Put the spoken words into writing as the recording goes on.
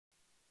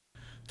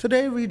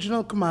Today,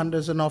 regional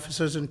commanders and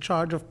officers in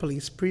charge of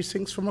police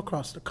precincts from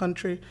across the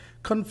country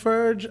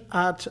converge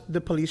at the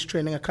Police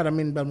Training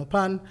Academy in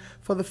Belmopan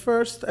for the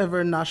first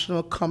ever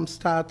national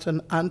COMSTAT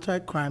and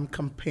anti-crime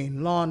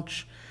campaign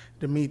launch.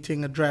 The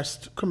meeting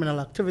addressed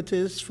criminal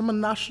activities from a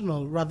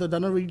national rather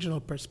than a regional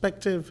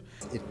perspective.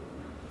 It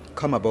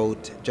come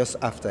about just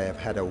after I've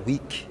had a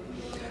week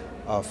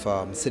of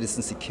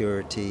citizen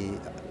security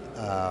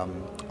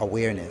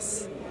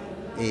awareness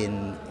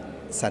in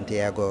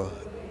Santiago,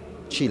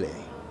 Chile.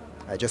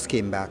 I just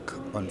came back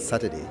on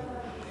Saturday,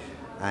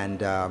 and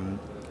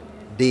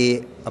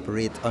they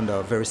operate under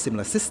a very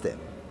similar system,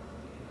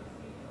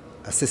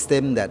 a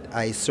system that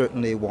I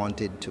certainly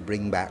wanted to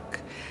bring back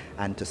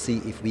and to see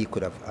if we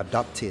could have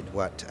adopted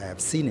what I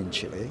have seen in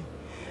Chile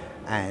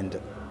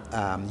and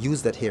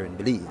use that here in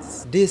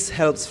Belize. This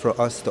helps for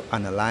us to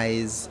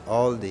analyze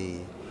all the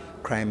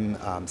crime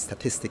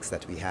statistics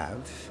that we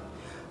have,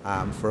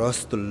 for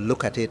us to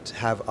look at it,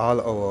 have all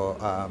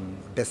our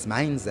best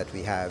minds that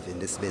we have in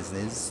this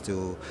business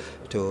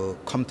to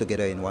come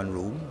together in one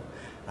room,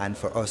 and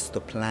for us to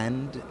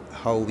plan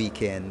how we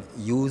can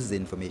use the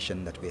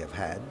information that we have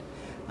had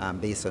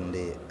based on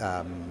the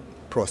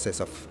process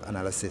of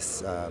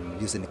analysis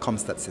using the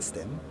COMSTAT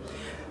system,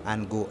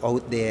 and go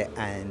out there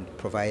and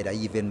provide an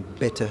even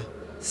better,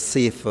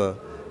 safer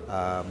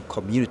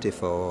community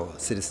for our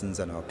citizens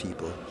and our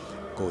people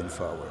going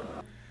forward.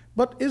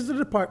 But is the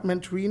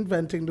department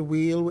reinventing the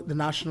wheel with the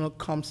national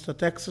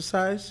COMSTAT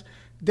exercise?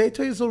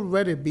 Data is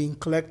already being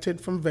collected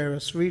from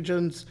various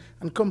regions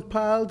and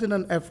compiled in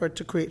an effort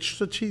to create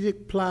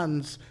strategic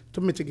plans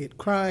to mitigate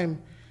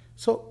crime.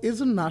 So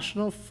is a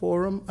national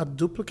forum a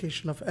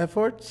duplication of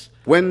efforts?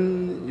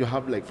 When you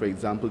have, like, for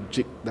example,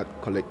 JIC that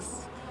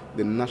collects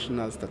the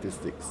national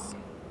statistics,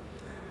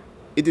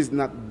 it is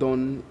not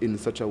done in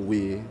such a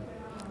way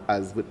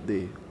as with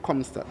the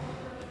COMSTAT.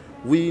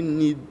 We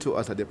need to,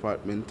 as a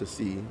department, to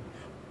see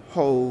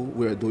how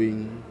we're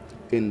doing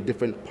in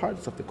different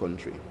parts of the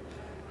country.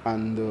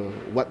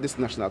 And what this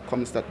national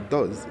COMSTAT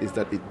does is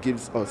that it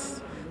gives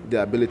us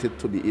the ability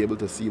to be able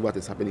to see what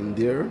is happening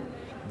there,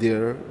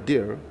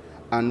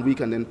 and we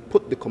can then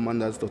put the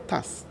commanders to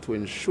task to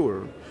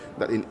ensure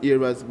that in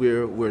areas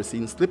where we're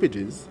seeing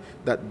slippages,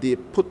 that they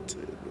put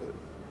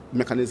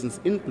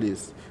mechanisms in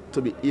place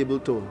to be able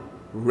to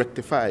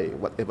rectify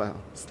whatever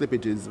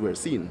slippages we're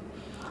seeing.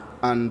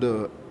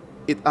 And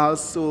it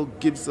also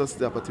gives us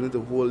the opportunity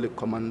to hold the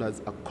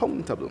commanders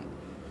accountable,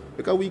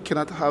 because we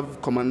cannot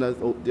have commanders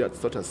out there at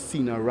such a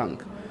senior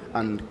rank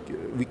and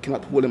we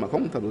cannot hold them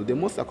accountable. They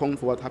must account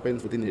for what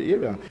happens within the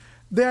area.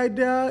 The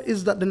idea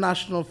is that the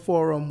National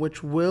Forum,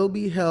 which will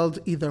be held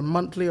either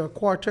monthly or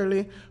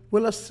quarterly,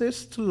 will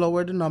assist to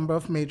lower the number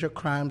of major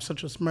crimes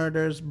such as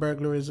murders,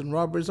 burglaries, and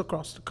robberies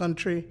across the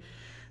country.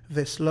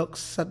 This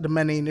looks at the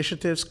many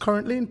initiatives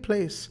currently in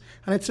place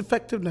and its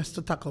effectiveness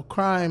to tackle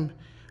crime.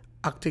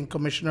 Acting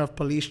Commissioner of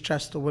Police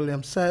Chester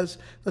Williams says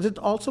that it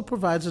also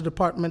provides the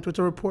department with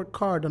a report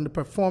card on the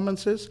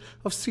performances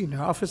of senior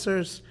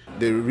officers.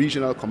 The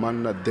regional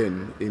commander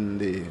then in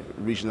the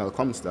regional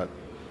COMSTAT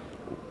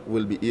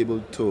will be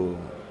able to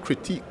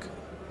critique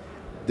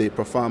the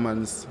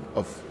performance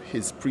of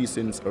his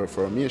precincts or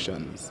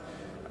formations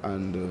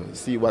and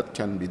see what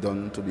can be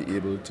done to be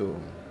able to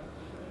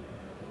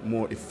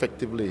more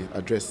effectively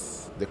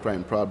address the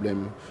crime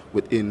problem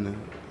within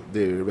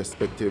the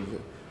respective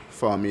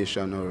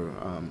formation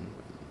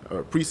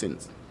or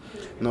precincts.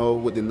 Now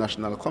with the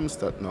national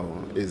COMSTAT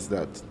now is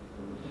that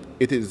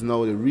it is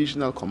now the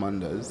regional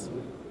commanders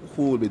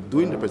who will be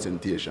doing the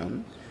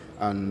presentation,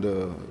 and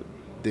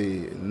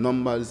the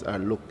numbers are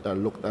looked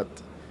at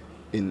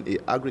in an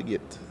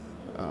aggregate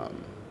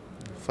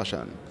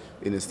fashion,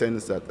 in the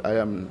sense that I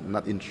am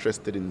not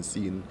interested in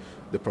seeing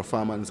the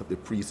performance of the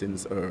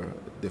precincts or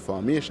the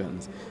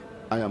formations.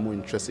 I am more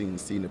interested in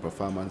seeing the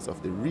performance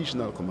of the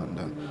regional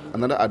commander.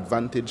 Another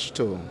advantage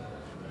to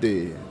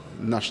the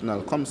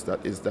national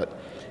COMSTAT is that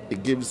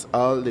it gives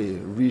all the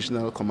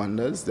regional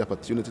commanders the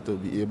opportunity to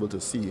be able to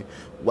see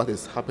what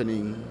is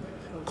happening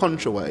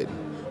countrywide.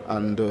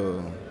 And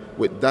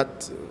with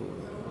that,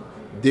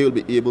 they will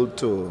be able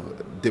to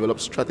develop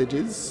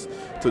strategies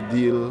to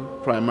deal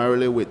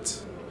primarily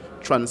with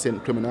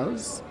transient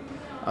criminals,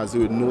 as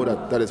we know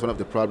that is one of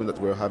the problems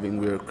that we're having,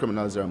 where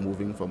criminals are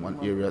moving from one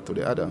area to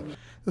the other.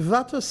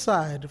 That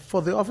aside,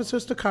 for the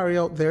officers to carry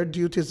out their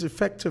duties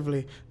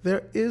effectively,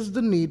 there is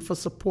the need for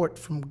support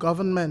from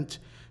government.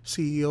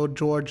 CEO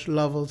George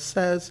Lovell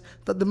says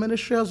that the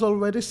ministry has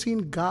already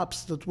seen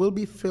gaps that will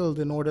be filled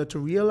in order to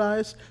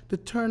realize the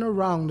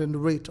turnaround in the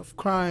rate of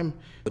crime.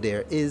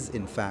 There is,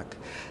 in fact,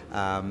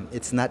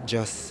 it's not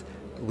just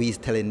we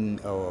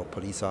telling our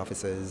police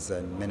officers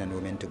and men and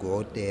women to go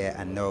out there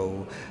and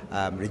now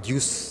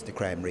reduce the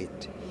crime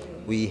rate.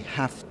 We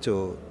have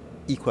to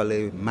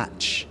equally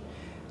match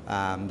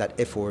that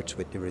effort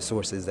with the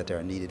resources that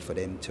are needed for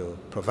them to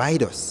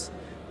provide us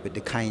with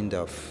the kind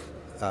of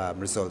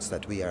results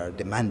that we are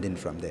demanding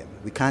from them.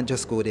 We can't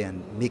just go there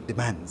and make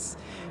demands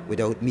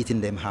without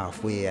meeting them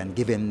halfway and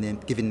giving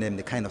them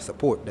the kind of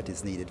support that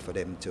is needed for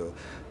them to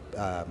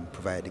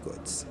provide the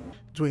goods.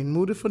 Duane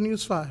Moody for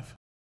News 5.